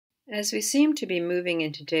As we seem to be moving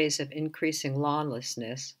into days of increasing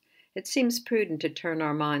lawlessness, it seems prudent to turn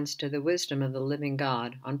our minds to the wisdom of the living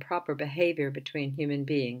God on proper behavior between human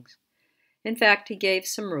beings. In fact, he gave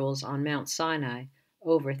some rules on Mount Sinai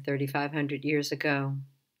over 3,500 years ago.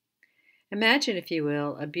 Imagine, if you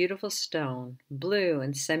will, a beautiful stone, blue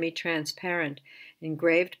and semi-transparent,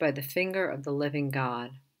 engraved by the finger of the living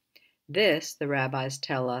God. This, the rabbis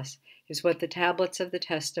tell us, is what the tablets of the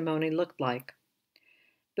testimony looked like.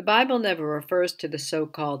 The Bible never refers to the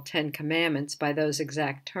so-called Ten Commandments by those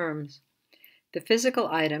exact terms. The physical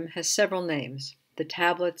item has several names: the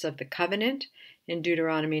tablets of the covenant in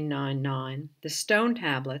Deuteronomy 9:9, the stone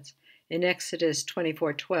tablets in Exodus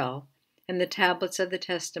 24:12, and the tablets of the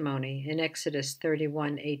testimony in Exodus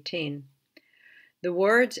 31:18. The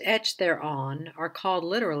words etched thereon are called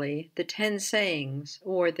literally the 10 sayings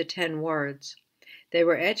or the 10 words. They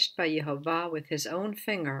were etched by Jehovah with his own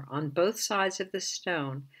finger on both sides of the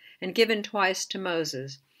stone and given twice to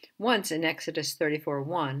Moses, once in Exodus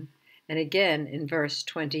 34:1 and again in verse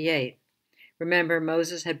 28. Remember,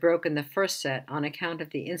 Moses had broken the first set on account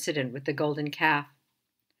of the incident with the golden calf.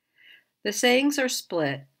 The sayings are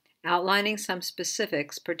split, outlining some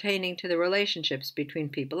specifics pertaining to the relationships between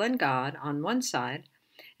people and God on one side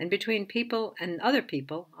and between people and other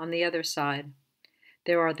people on the other side.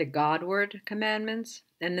 There are the Godward commandments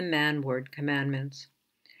and the manward commandments.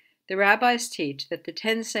 The rabbis teach that the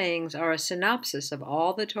 10 sayings are a synopsis of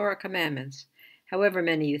all the Torah commandments, however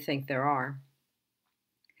many you think there are.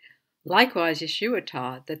 Likewise, Yeshua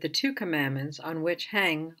taught that the 2 commandments on which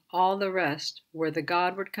hang all the rest were the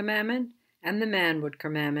Godward commandment and the manward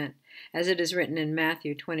commandment, as it is written in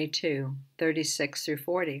Matthew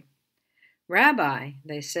 22:36-40. Rabbi,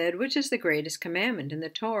 they said, which is the greatest commandment in the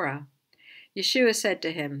Torah? Yeshua said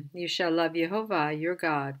to him, "You shall love Jehovah your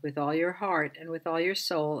God with all your heart and with all your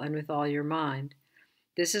soul and with all your mind.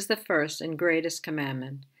 This is the first and greatest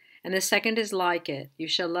commandment. And the second is like it. You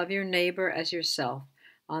shall love your neighbor as yourself.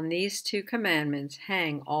 On these 2 commandments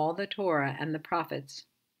hang all the Torah and the prophets."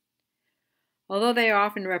 Although they are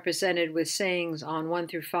often represented with sayings on 1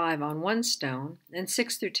 through 5 on one stone and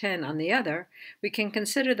 6 through 10 on the other, we can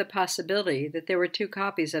consider the possibility that there were 2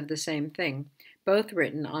 copies of the same thing, both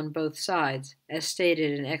written on both sides, as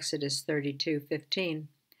stated in Exodus 32:15.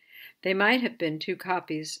 They might have been 2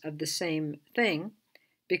 copies of the same thing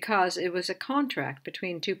because it was a contract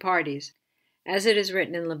between 2 parties, as it is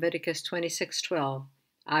written in Leviticus 26:12,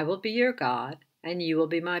 "I will be your God, and you will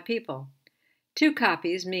be my people." 2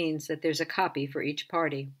 copies means that there's a copy for each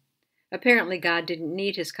party. Apparently God didn't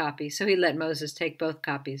need his copy, so he let Moses take both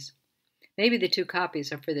copies. Maybe the 2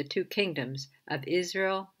 copies are for the 2 kingdoms of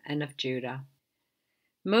Israel and of Judah.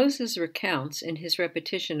 Moses recounts in his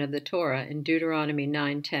repetition of the Torah in Deuteronomy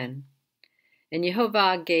 9:10, "And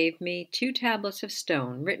Jehovah gave me 2 tablets of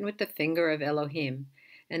stone written with the finger of Elohim,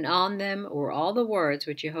 and on them were all the words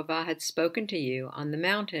which Jehovah had spoken to you on the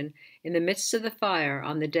mountain in the midst of the fire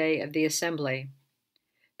on the day of the assembly."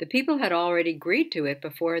 The people had already agreed to it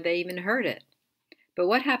before they even heard it. But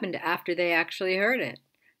what happened after they actually heard it?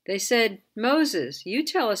 They said, "Moses, you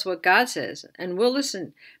tell us what God says, and we'll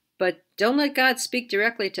listen, but don't let God speak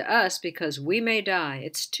directly to us because we may die.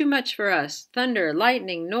 It's too much for us. Thunder,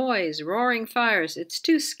 lightning, noise, roaring fires. It's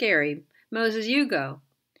too scary. Moses, you go."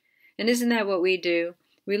 And isn't that what we do?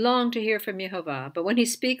 We long to hear from Jehovah, but when he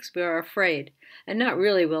speaks, we are afraid and not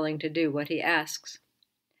really willing to do what he asks.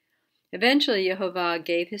 Eventually, Jehovah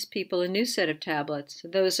gave his people a new set of tablets,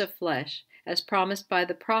 those of flesh, as promised by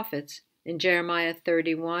the prophets in Jeremiah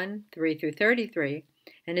 31:3-33,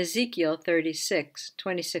 and Ezekiel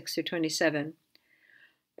 36:26-27.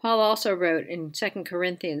 Paul also wrote in 2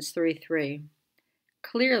 Corinthians 3:3,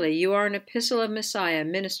 "Clearly you are an epistle of Messiah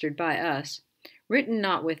ministered by us, written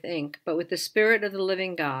not with ink, but with the Spirit of the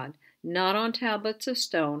living God, not on tablets of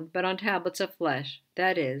stone, but on tablets of flesh,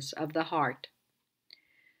 that is, of the heart."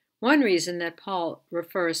 One reason that Paul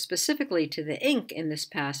refers specifically to the ink in this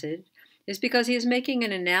passage is because he is making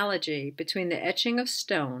an analogy between the etching of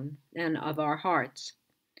stone and of our hearts.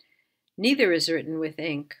 Neither is written with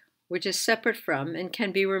ink, which is separate from and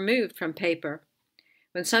can be removed from paper.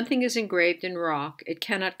 When something is engraved in rock, it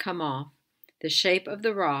cannot come off. The shape of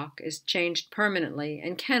the rock is changed permanently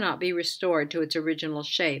and cannot be restored to its original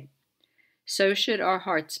shape. So should our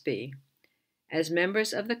hearts be. As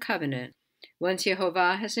members of the covenant, once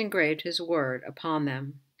Jehovah has engraved his word upon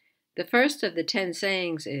them. The first of the 10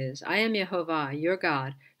 sayings is, "I am Jehovah, your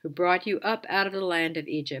God, who brought you up out of the land of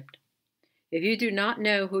Egypt." If you do not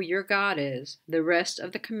know who your God is, the rest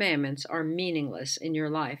of the commandments are meaningless in your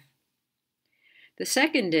life. The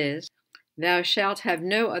second is, "Thou shalt have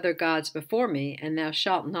no other gods before me, and thou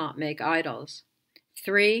shalt not make idols."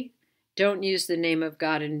 3. Don't use the name of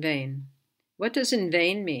God in vain. What does in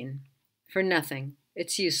vain mean? For nothing.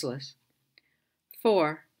 It's useless.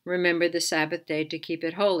 4. Remember the Sabbath day to keep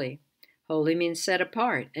it holy. Holy means set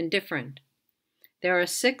apart and different. There are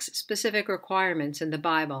 6 specific requirements in the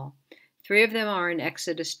Bible. 3 of them are in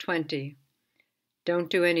Exodus 20. Don't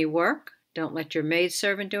do any work. Don't let your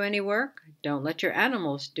maidservant do any work. Don't let your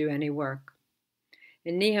animals do any work.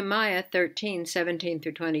 In Nehemiah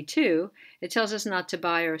 13:17-22, it tells us not to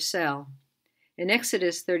buy or sell. In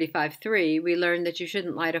Exodus 35:3, we learn that you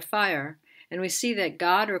shouldn't light a fire, and we see that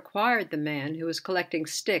God required the man who was collecting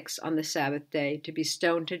sticks on the Sabbath day to be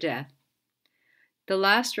stoned to death. The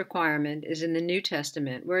last requirement is in the New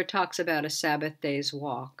Testament, where it talks about a Sabbath day's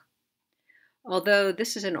walk. Although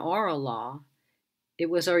this is an oral law, it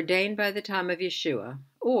was ordained by the time of Yeshua,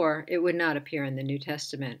 or it would not appear in the New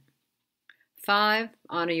Testament. 5.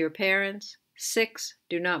 Honor your parents. 6.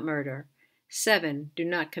 Do not murder. 7. Do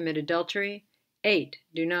not commit adultery. 8.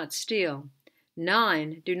 Do not steal.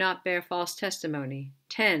 9. Do not bear false testimony.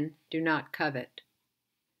 10. Do not covet.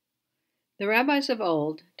 The rabbis of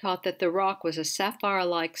old taught that the rock was a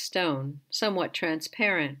sapphire-like stone, somewhat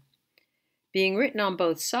transparent. Being written on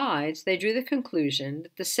both sides, they drew the conclusion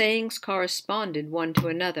that the sayings corresponded one to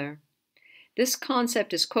another. This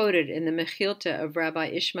concept is quoted in the Mechilta of Rabbi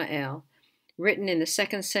Ishmael, written in the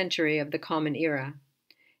 2nd century of the Common Era.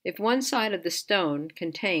 If one side of the stone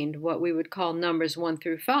contained what we would call numbers 1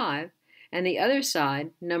 through 5, and the other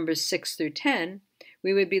side numbers 6 through 10,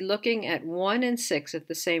 we would be looking at 1 and 6 at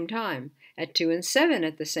the same time, at 2 and 7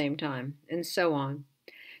 at the same time, and so on.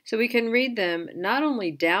 So we can read them not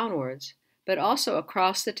only downwards, but also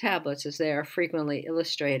across the tablets as they are frequently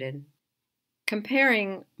illustrated.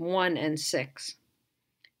 Comparing 1 and 6.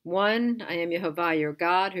 1. I am Yehovah your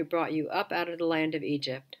God, who brought you up out of the land of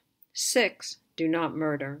Egypt. 6. Do not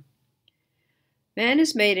murder. Man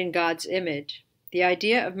is made in God's image. The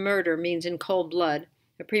idea of murder means in cold blood,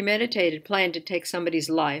 a premeditated plan to take somebody's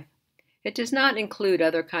life. It does not include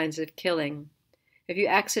other kinds of killing. If you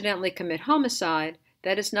accidentally commit homicide,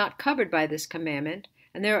 that is not covered by this commandment,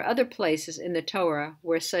 and there are other places in the Torah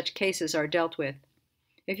where such cases are dealt with.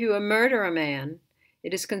 If you murder a man,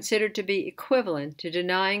 it is considered to be equivalent to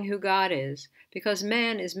denying who God is, because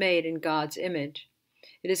man is made in God's image.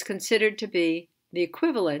 It is considered to be the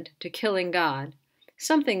equivalent to killing God,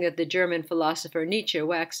 something that the German philosopher Nietzsche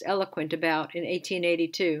waxed eloquent about in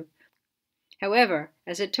 1882. However,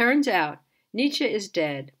 as it turns out, Nietzsche is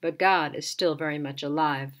dead, but God is still very much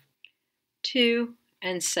alive. 2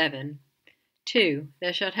 and 7. 2.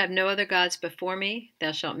 Thou shalt have no other gods before me.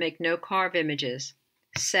 Thou shalt make no carved images.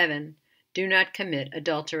 7. Do not commit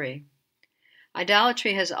adultery.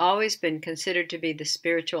 Idolatry has always been considered to be the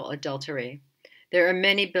spiritual adultery. There are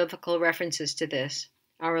many biblical references to this.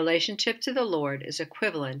 Our relationship to the Lord is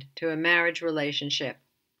equivalent to a marriage relationship.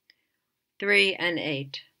 3 and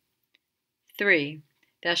 8. 3.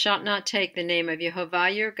 Thou shalt not take the name of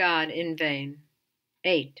Yehovah your God in vain.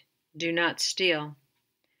 8. Do not steal.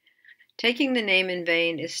 Taking the name in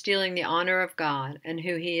vain is stealing the honor of God and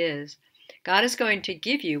who He is. God is going to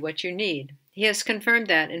give you what you need. He has confirmed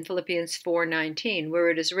that in Philippians 4:19, where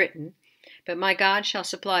it is written, But my God shall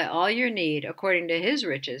supply all your need according to His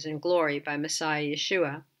riches and glory by Messiah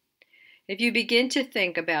Yeshua. If you begin to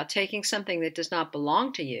think about taking something that does not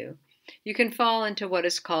belong to you, you can fall into what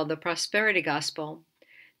is called the prosperity gospel.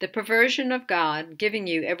 The perversion of God giving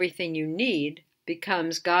you everything you need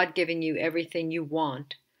becomes God giving you everything you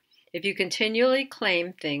want. If you continually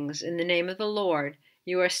claim things in the name of the Lord,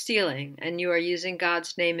 you are stealing, and you are using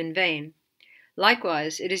God's name in vain.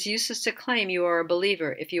 Likewise, it is useless to claim you are a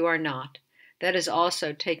believer if you are not. That is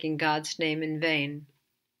also taking God's name in vain.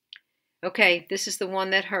 Okay, this is the one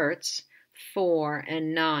that hurts. 4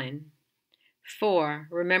 and 9. 4.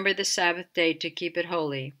 Remember the Sabbath day to keep it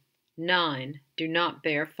holy. 9. Do not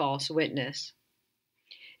bear false witness.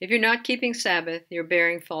 If you're not keeping Sabbath, you're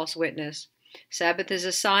bearing false witness. Sabbath is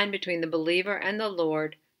a sign between the believer and the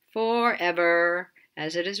Lord forever,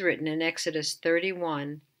 as it is written in Exodus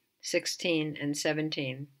 31:16 and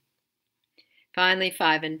 17. Finally,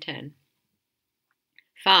 5 and 10.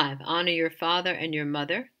 5. Honor your father and your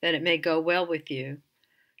mother, that it may go well with you.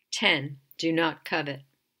 10. Do not covet.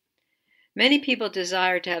 Many people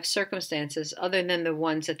desire to have circumstances other than the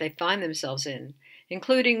ones that they find themselves in,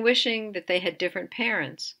 including wishing that they had different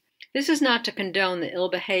parents. This is not to condone the ill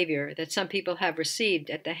behavior that some people have received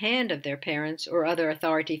at the hand of their parents or other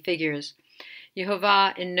authority figures.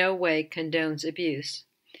 Yehovah in no way condones abuse.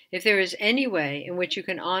 If there is any way in which you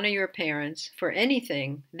can honor your parents for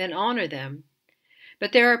anything, then honor them.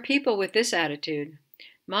 But there are people with this attitude.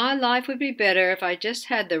 My life would be better if I just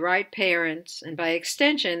had the right parents, and by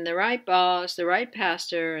extension, the right boss, the right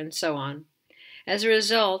pastor, and so on. As a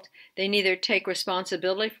result, they neither take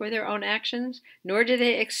responsibility for their own actions, nor do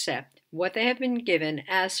they accept what they have been given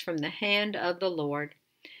as from the hand of the Lord.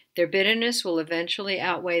 Their bitterness will eventually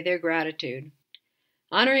outweigh their gratitude.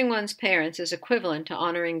 Honoring one's parents is equivalent to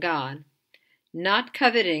honoring God. Not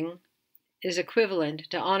coveting is equivalent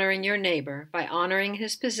to honoring your neighbor by honoring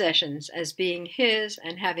his possessions as being his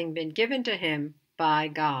and having been given to him by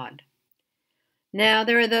God. Now,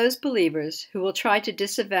 there are those believers who will try to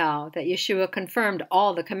disavow that Yeshua confirmed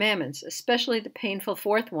all the commandments, especially the painful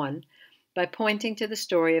fourth one, by pointing to the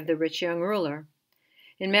story of the rich young ruler.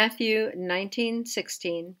 In Matthew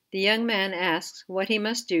 19:16, the young man asks what he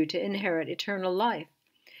must do to inherit eternal life.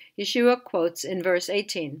 Yeshua quotes in verse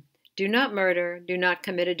 18, "Do not murder, do not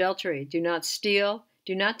commit adultery, do not steal,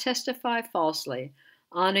 do not testify falsely,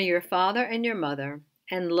 honor your father and your mother,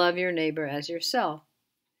 and love your neighbor as yourself."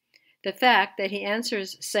 The fact that he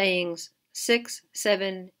answers sayings 6,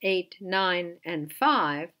 7, 8, 9, and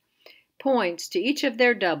 5 points to each of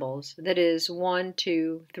their doubles, that is, 1,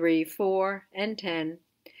 2, 3, 4, and 10.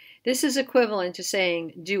 This is equivalent to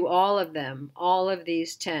saying, do all of them, all of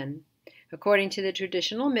these 10. According to the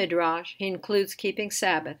traditional Midrash, he includes keeping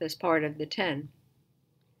Sabbath as part of the 10.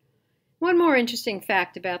 One more interesting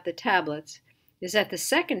fact about the tablets is that the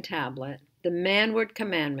second tablet, the manward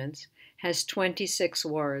commandments, has 26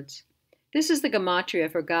 words. This is the gematria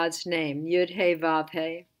for God's name,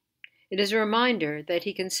 Yud-He-Vav-He. It is a reminder that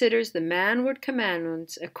he considers the manward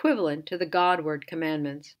commandments equivalent to the Godward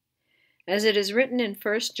commandments. As it is written in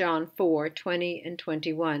 1 John 4:20 and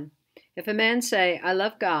 21, "If a man say, I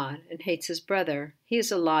love God, and hates his brother, he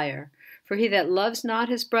is a liar. For he that loves not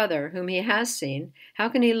his brother whom he has seen, how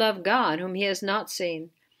can he love God whom he has not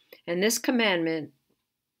seen? And this commandment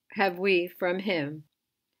have we from him,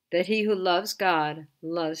 that he who loves God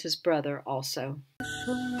loves his brother also."